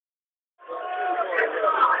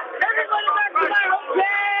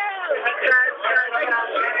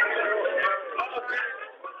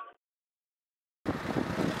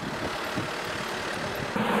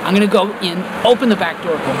I'm gonna go in, open the back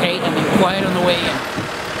door, okay? And then quiet on the way in.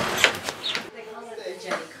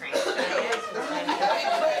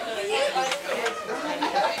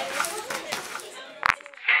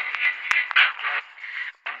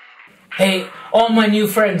 Hey, all my new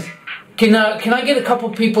friends, can I get a couple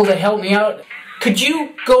people to help me out? Could you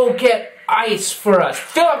go get ice for us?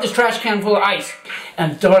 Fill up this trash can full of ice.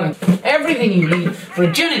 And darling, everything you need for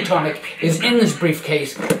a gin and tonic is in this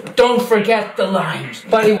briefcase. Don't forget the limes.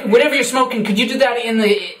 Buddy, whatever you're smoking, could you do that in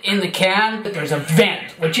the can? There's a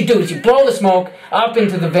vent. What you do is you blow the smoke up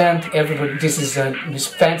into the vent. Everybody, this is Miss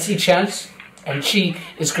Fancy Chance, and she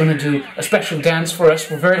is going to do a special dance for us.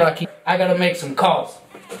 We're very lucky. I gotta make some calls.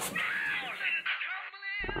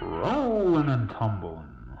 Rolling and tumbling.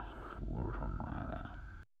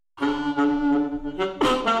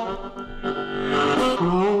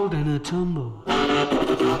 Rolled and a tumble,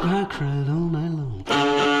 I cried all night long.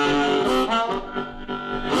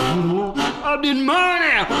 I did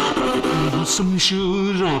money, some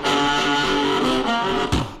shoes on.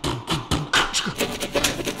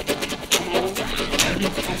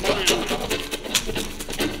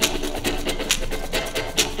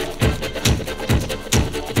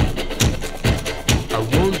 I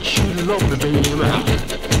want you to love me, baby.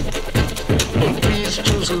 Please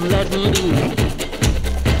just let me be.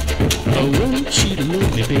 I want you to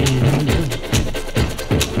love me, baby.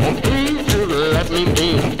 Please just let me be.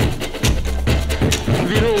 If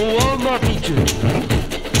you don't want my teacher,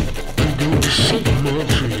 I'm going to shake my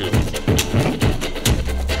tree.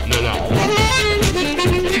 No, no.